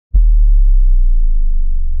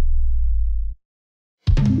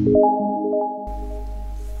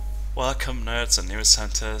Welcome nerds and news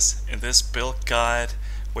hunters. In this build guide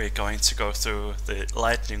we're going to go through the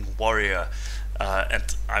Lightning Warrior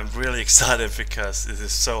and I'm really excited because this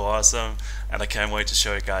is so awesome and I can't wait to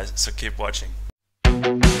show you guys, so keep watching.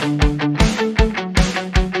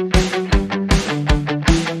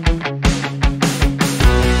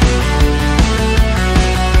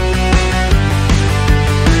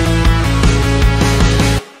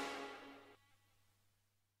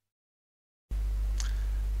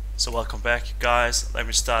 So welcome back guys. Let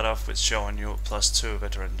me start off with showing you +2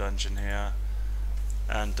 veteran dungeon here,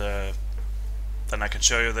 and then I can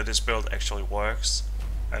show you that this build actually works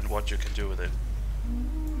and what you can do with it.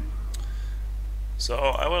 So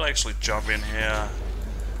I will actually jump in here,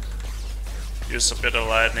 use a bit of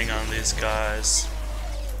lightning on these guys.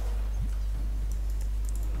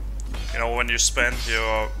 You know, when you spend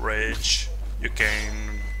your rage you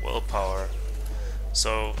gain willpower.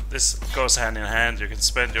 So this goes hand in hand. You can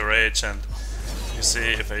spend your rage, and you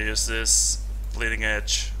see if I use this bleeding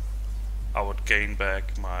edge I would gain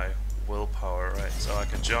back my willpower, right? So I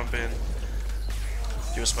can jump in,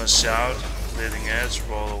 use my shout, bleeding edge,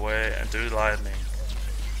 roll away and do lightning,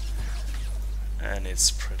 and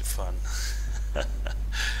it's pretty fun.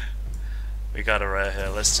 We got a rare here.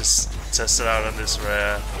 Let's just test it out on this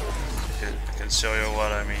rare. I can show you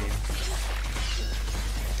what I mean.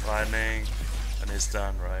 Lightning, and it's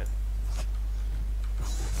done, right?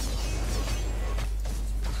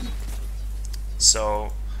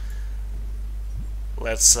 So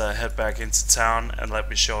let's head back into town and let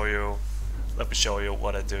me show you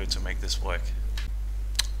what I do to make this work.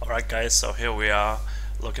 Alright guys, so here we are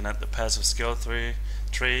looking at the passive skill tree.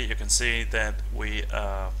 You can see that we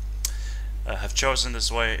have chosen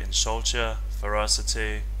this way in Soldier,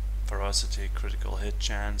 Ferocity, critical hit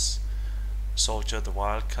chance, Soldier the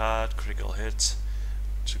wild card, critical hit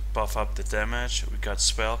to buff up the damage. We got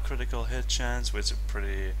spell critical hit chance, which is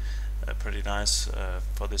pretty nice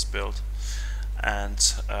for this build. And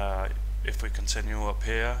if we continue up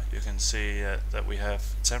here, you can see that we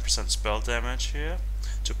have 10% spell damage here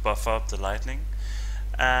to buff up the lightning,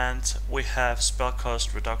 and we have spell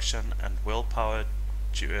cost reduction and willpower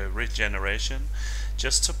regeneration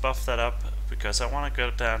just to buff that up, because I want to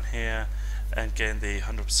go down here and gain the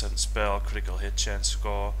 100% spell critical hit chance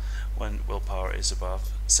score when willpower is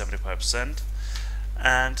above 75%.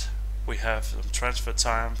 And we have some transfer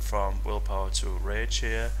time from willpower to rage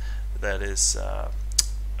here that is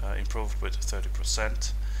improved with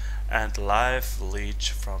 30%, and life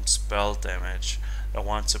leech from spell damage. I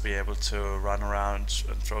want to be able to run around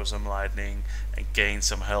and throw some lightning and gain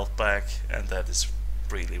some health back, and that is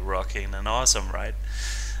really rocking and awesome, right?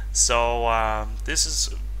 So this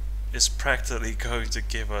is practically going to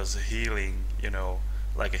give us healing, you know,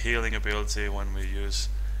 like a healing ability when we use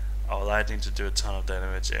our lightning to do a ton of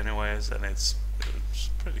damage anyways, and it's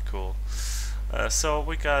pretty cool. So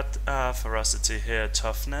we got ferocity here,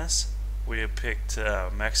 toughness. We picked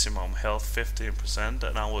maximum health 15%,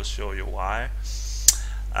 and I will show you why.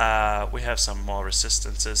 We have some more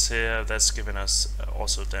resistances here. That's giving us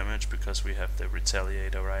also damage because we have the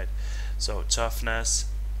retaliator, right? So toughness,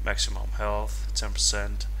 maximum health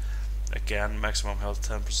 10%, again maximum health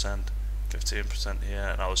 10%, 15% here,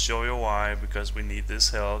 and I'll show you why, because we need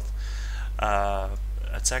this health.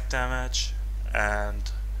 Attack damage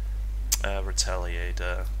and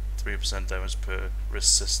retaliator, 3% damage per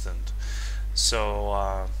resistant.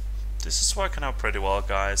 So this is working out pretty well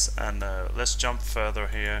guys, and let's jump further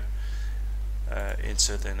here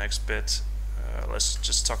into the next bit. Let's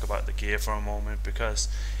just talk about the gear for a moment, because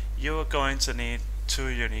you are going to need 2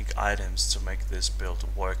 unique items to make this build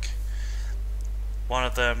work. One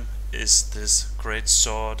of them is this great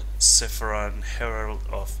sword, Sephiron, Herald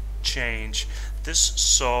of Change. This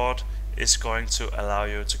sword is going to allow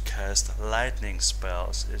you to cast lightning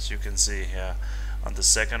spells, as you can see here. On the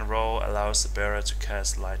second row, allows the bearer to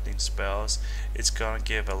cast lightning spells. It's gonna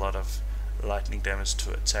give a lot of lightning damage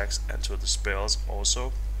to attacks and to the spells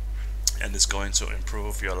also, and it's going to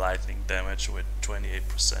improve your lightning damage with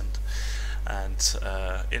 28%. And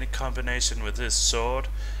in combination with this sword,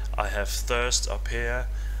 I have Thirst up here,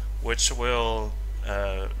 which will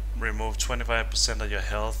remove 25% of your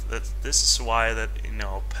health. This is why that in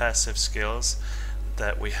our passive skills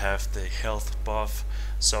that we have the health buff,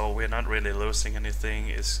 so we're not really losing anything.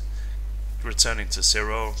 It's returning to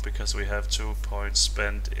 0 because we have 2 points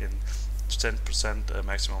spent in 10%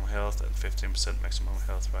 maximum health and 15% maximum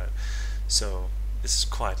health, right? So this is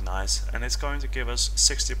quite nice, and it's going to give us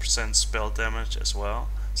 60% spell damage as well,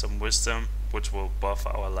 some wisdom which will buff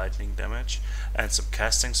our lightning damage, and some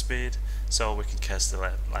casting speed, so we can cast the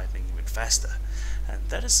lightning even faster. And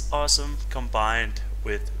that is awesome, combined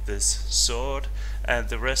with this sword, and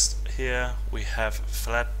the rest here we have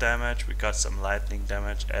flat damage. We got some lightning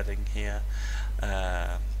damage adding here,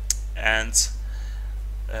 and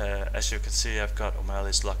as you can see, I've got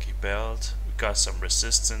O'Malley's lucky belt. We got some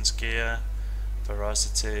resistance gear,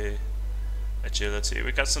 ferocity, agility.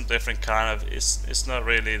 We got some different kind of, it's not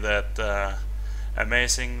really that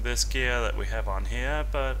amazing, this gear that we have on here,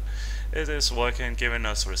 but it is working, giving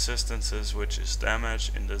us resistances, which is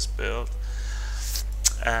damage in this build.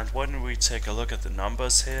 And when we take a look at the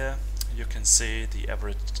numbers here, you can see the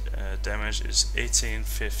average damage is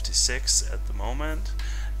 1856 at the moment,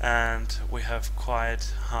 and we have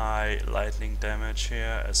quite high lightning damage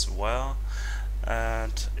here as well.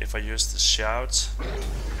 And if I use the shout,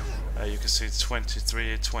 you can see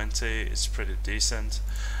 2320 is pretty decent.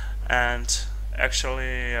 And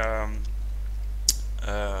actually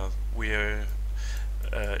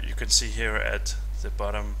you can see here at the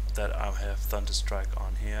bottom that I have Thunderstrike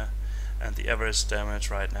on here, and the average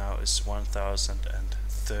damage right now is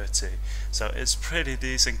 1030. So it's pretty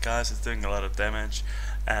decent, guys. It's doing a lot of damage,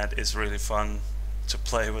 and it's really fun to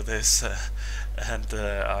play with this. And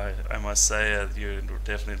I must say, you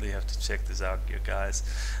definitely have to check this out, you guys.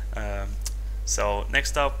 So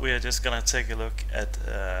next up, we are just gonna take a look at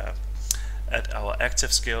our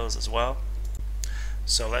active skills as well.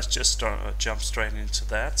 So let's just jump straight into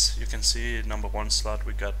that. You can see number 1 slot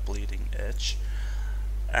we got Bleeding Edge,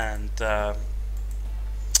 and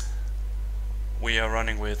we are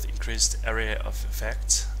running with increased area of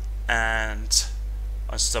effect and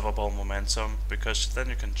unstoppable momentum, because then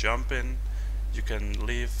you can jump in, you can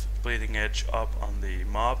leave Bleeding Edge up on the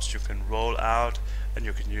mobs, you can roll out, and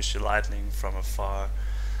you can use your lightning from afar,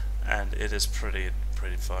 and it is pretty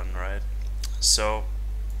fun, right? So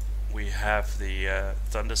we have the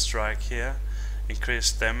Thunderstrike here,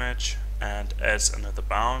 increased damage and adds another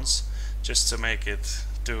bounce, just to make it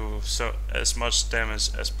do as much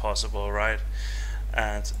damage as possible, right?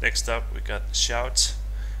 And next up we got Shout.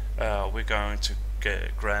 We're going to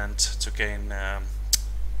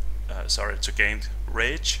gain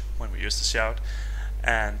rage when we use the Shout,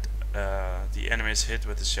 and the enemies hit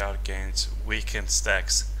with the Shout gains weakened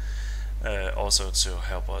stacks, also to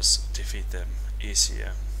help us defeat them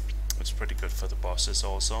easier. It's pretty good for the bosses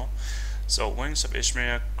also. So Wings of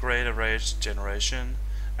Ishmir, greater rage generation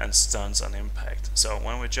and stuns on impact. So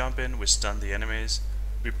when we jump in, we stun the enemies,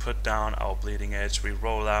 we put down our Bleeding Edge, we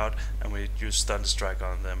roll out, and we use Thunderstrike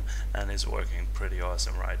on them, and it's working pretty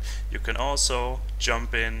awesome, right? You can also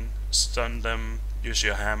jump in, stun them, use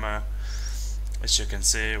your hammer. As you can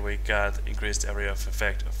see, we got increased area of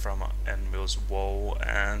effect from Anvil's Woe,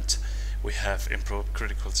 and we have improved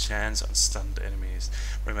critical chance on stunned enemies.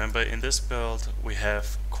 Remember, in this build we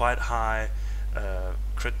have quite high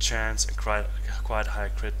crit chance and quite high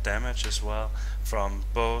crit damage as well from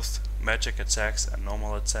both magic attacks and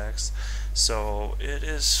normal attacks, so it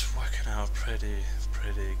is working out pretty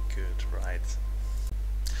good, right?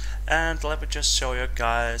 And let me just show you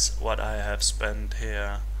guys what I have spent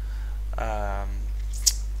here. I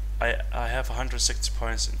have 160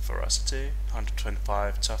 points in ferocity,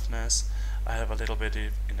 125 toughness. I have a little bit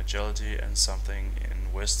in agility and something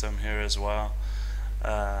in wisdom here as well,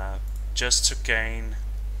 just to gain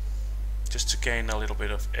a little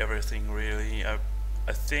bit of everything, really. I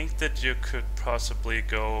think that you could possibly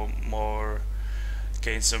go more,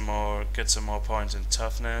 get some more points in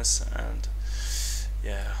toughness, and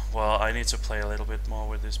yeah, well, I need to play a little bit more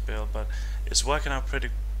with this build, but it's working out pretty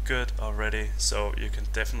good already, so you can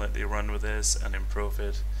definitely run with this and improve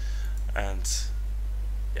it. And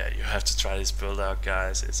yeah, you have to try this build out,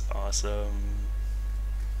 guys. It's awesome.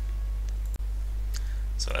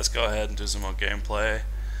 So let's go ahead and do some more gameplay.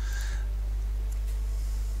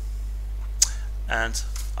 And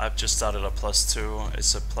I've just started a +2.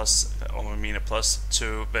 It's a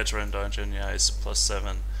 +2 veteran dungeon. Yeah, it's a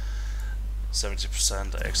 +7,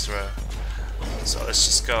 70% extra. So let's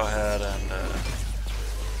just go ahead and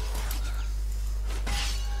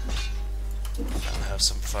have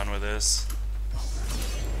some fun with this.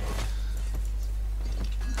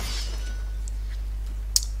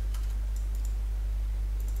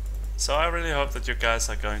 So I really hope that you guys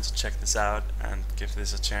are going to check this out and give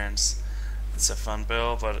this a chance. It's a fun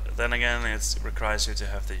build, but then again, it requires you to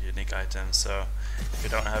have the unique items, so if you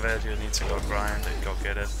don't have it, you need to go grind and go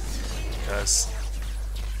get it, because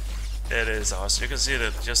it is awesome. You can see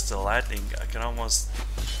that just the lightning, I can almost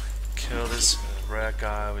kill this rare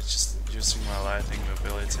guy with just using my lightning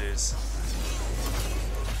abilities.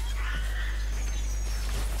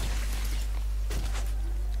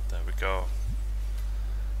 There we go.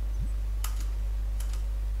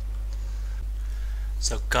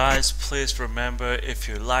 So guys, please remember, if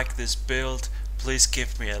you like this build, please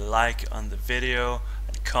give me a like on the video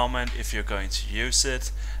and comment if you're going to use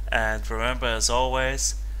it. And remember, as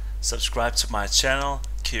always, subscribe to my channel,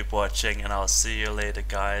 keep watching, and I'll see you later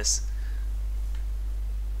guys.